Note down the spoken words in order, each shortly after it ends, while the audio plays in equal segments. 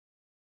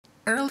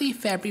Early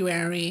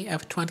February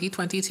of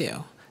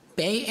 2022,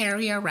 Bay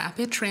Area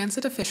Rapid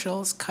Transit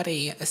officials cut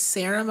a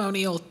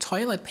ceremonial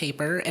toilet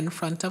paper in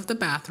front of the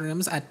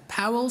bathrooms at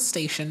Powell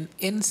Station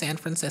in San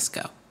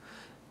Francisco.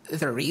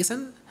 The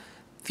reason?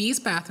 These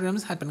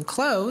bathrooms had been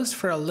closed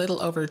for a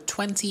little over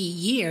 20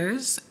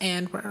 years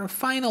and were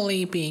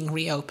finally being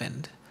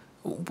reopened.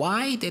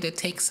 Why did it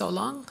take so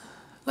long?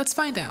 Let's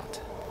find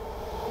out.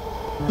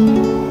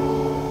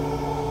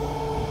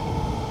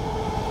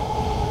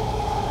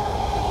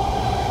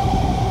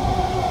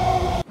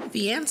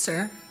 The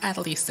answer, at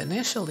least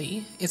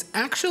initially, is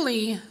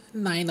actually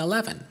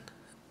 9/11.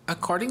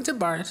 According to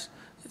BART,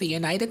 the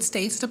United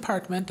States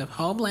Department of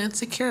Homeland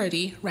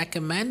Security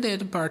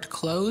recommended BART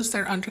close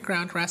their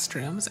underground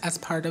restrooms as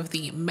part of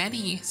the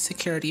many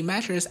security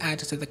measures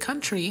added to the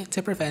country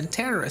to prevent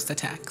terrorist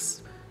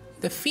attacks.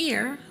 The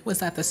fear was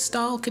that the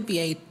stall could be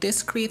a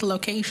discreet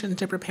location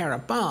to prepare a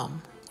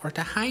bomb, or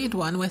to hide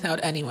one without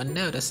anyone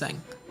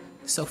noticing.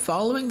 So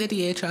following the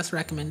DHS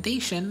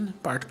recommendation,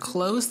 BART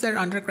closed their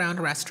underground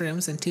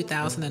restrooms in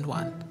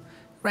 2001.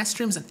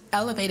 Restrooms and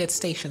elevated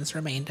stations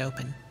remained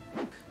open.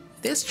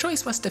 This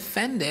choice was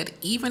defended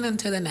even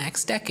into the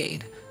next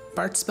decade.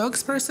 BART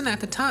spokesperson at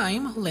the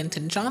time,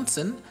 Linton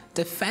Johnson,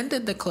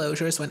 defended the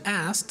closures when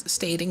asked,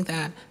 stating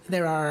that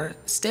there are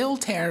still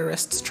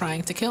terrorists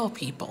trying to kill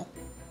people.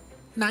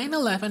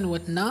 9/11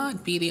 would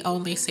not be the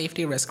only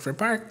safety risk for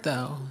BART,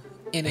 though.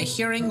 In a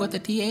hearing with the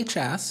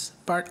DHS,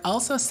 BART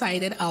also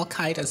cited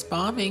Al-Qaeda's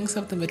bombings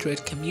of the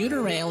Madrid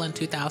commuter rail in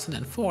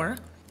 2004,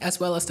 as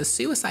well as the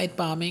suicide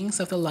bombings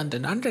of the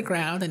London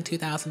Underground in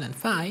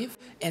 2005,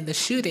 and the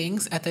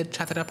shootings at the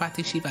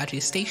Chhatrapati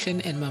Shivaji Station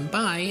in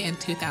Mumbai in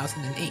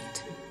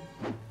 2008.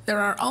 There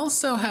are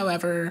also,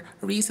 however,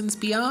 reasons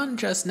beyond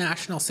just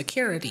national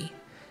security.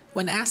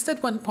 When asked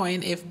at one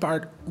point if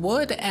BART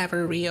would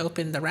ever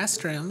reopen the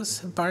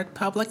restrooms, BART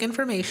Public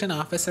Information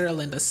Officer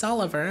Linda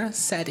Sullivan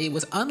said it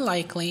was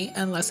unlikely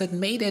unless it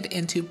made it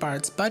into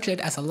BART's budget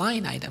as a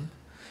line item,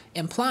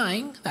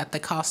 implying that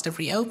the cost of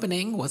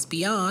reopening was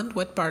beyond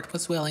what BART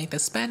was willing to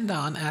spend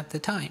on at the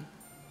time.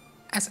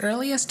 As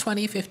early as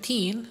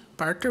 2015,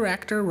 BART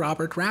director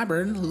Robert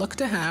Raburn looked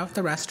to have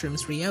the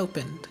restrooms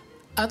reopened.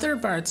 Other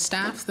BART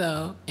staff,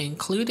 though,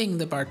 including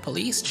the BART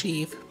police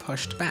chief,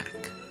 pushed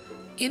back.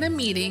 In a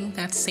meeting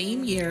that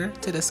same year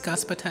to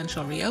discuss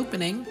potential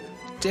reopening,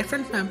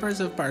 different members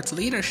of BART's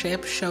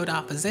leadership showed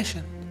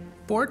opposition.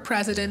 Board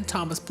President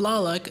Thomas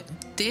Blalock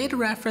did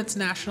reference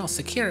national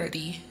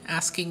security,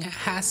 asking,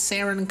 "Has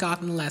sarin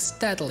gotten less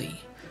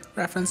deadly?"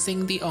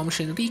 referencing the Aum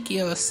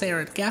Shinrikyo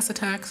sarin gas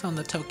attacks on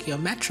the Tokyo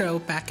Metro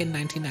back in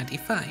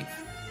 1995.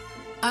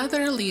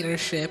 Other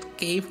leadership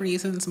gave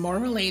reasons more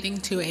relating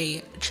to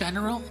a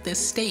general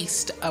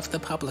distaste of the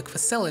public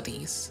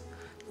facilities.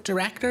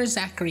 Director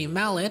Zachary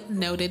Mallet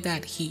noted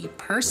that he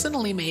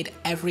personally made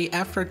every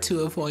effort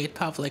to avoid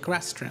public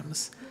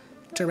restrooms.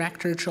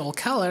 Director Joel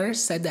Keller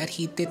said that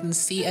he didn't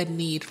see a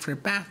need for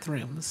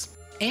bathrooms,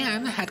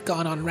 and had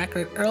gone on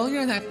record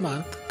earlier that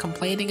month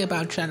complaining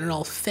about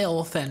general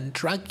filth and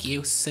drug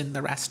use in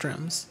the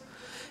restrooms.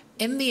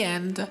 In the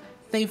end,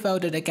 they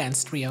voted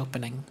against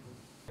reopening.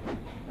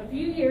 A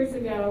few years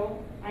ago,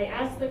 I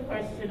asked the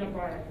question of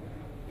BART,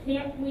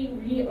 can't we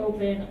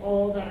reopen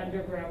all the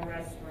underground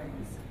restrooms?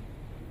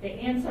 The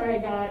answer I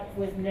got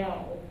was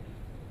no,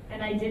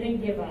 and I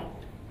didn't give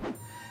up.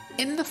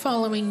 In the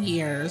following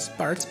years,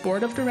 BART's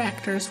board of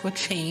directors would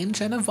change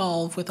and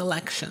evolve with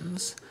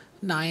elections.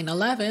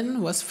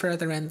 9/11 was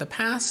further in the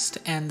past,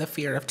 and the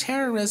fear of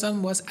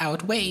terrorism was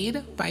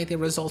outweighed by the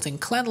resulting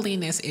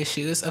cleanliness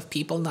issues of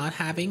people not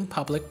having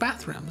public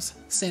bathrooms,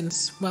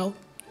 since, well,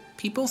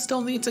 people still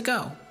need to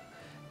go.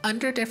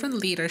 Under different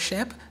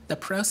leadership, the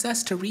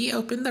process to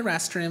reopen the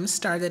restrooms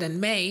started in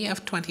May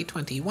of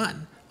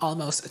 2021.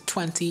 Almost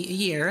 20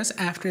 years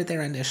after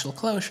their initial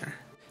closure.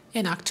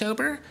 In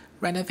October,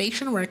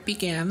 renovation work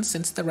began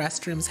since the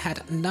restrooms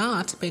had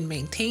not been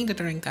maintained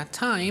during that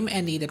time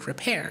and needed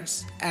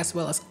repairs, as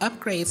well as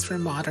upgrades for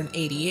modern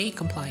ADA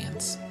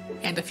compliance.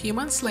 And a few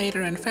months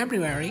later in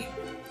February,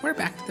 we're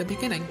back to the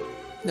beginning,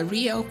 the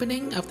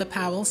reopening of the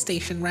Powell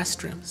Station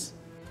restrooms.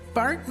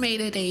 BART made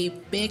it a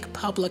big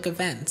public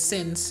event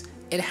since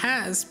it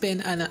has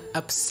been an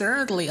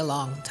absurdly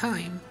long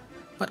time,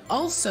 but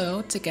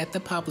also to get the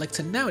public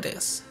to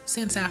notice,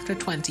 since after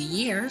 20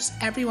 years,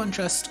 everyone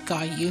just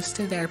got used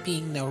to there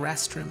being no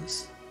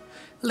restrooms.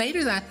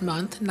 Later that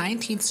month,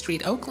 19th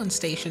Street Oakland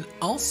Station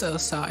also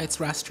saw its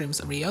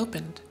restrooms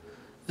reopened.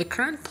 The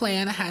current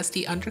plan has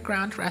the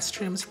underground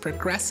restrooms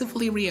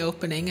progressively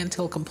reopening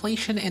until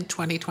completion in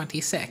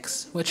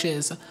 2026, which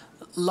is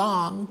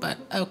long, but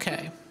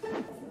okay.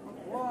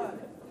 1,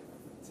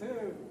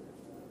 2,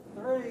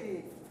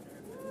 3.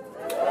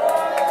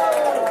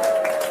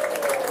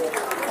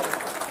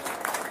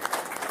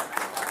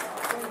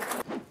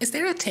 Is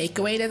there a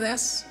takeaway to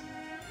this?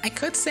 I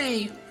could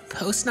say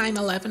post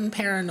 9/11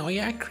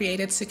 paranoia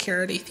created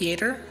security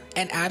theater,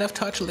 and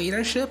out-of-touch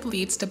leadership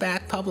leads to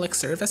bad public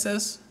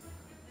services.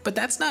 But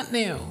that's not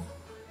new.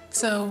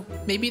 So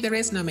maybe there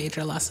is no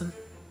major lesson.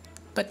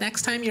 But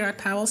next time you're at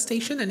Powell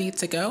Station and need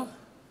to go,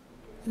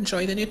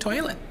 enjoy the new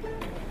toilet.